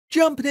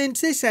Jumping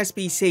into this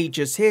SBC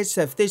just here,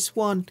 so for this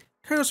one,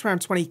 costs around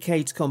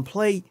 20k to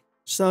complete.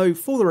 So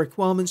for the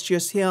requirements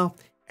just here,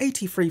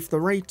 83 for the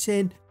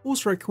rating,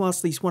 also requires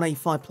at least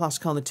 185 plus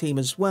card on the team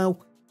as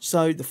well.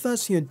 So the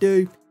first thing you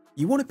do,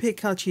 you want to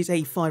pick up his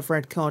A5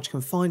 red card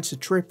confined to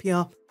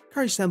Trippier,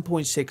 carry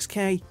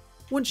 7.6k.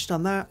 Once you've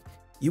done that,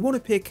 you want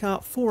to pick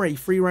up 4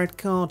 A3 red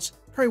cards,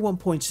 carry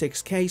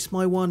 1.6k,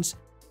 small ones,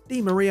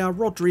 Di Maria,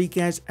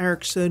 Rodriguez,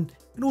 Eriksson,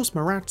 and also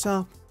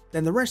Morata.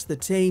 Then the rest of the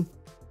team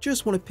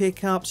just want to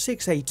pick up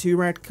 6 A2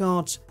 red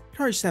cards,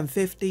 carry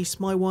 750,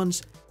 small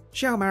ones,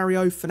 João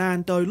Mario,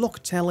 Fernando,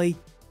 Locatelli,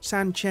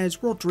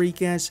 Sanchez,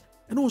 Rodriguez,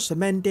 and also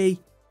Mendy,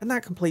 and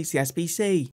that completes the SBC.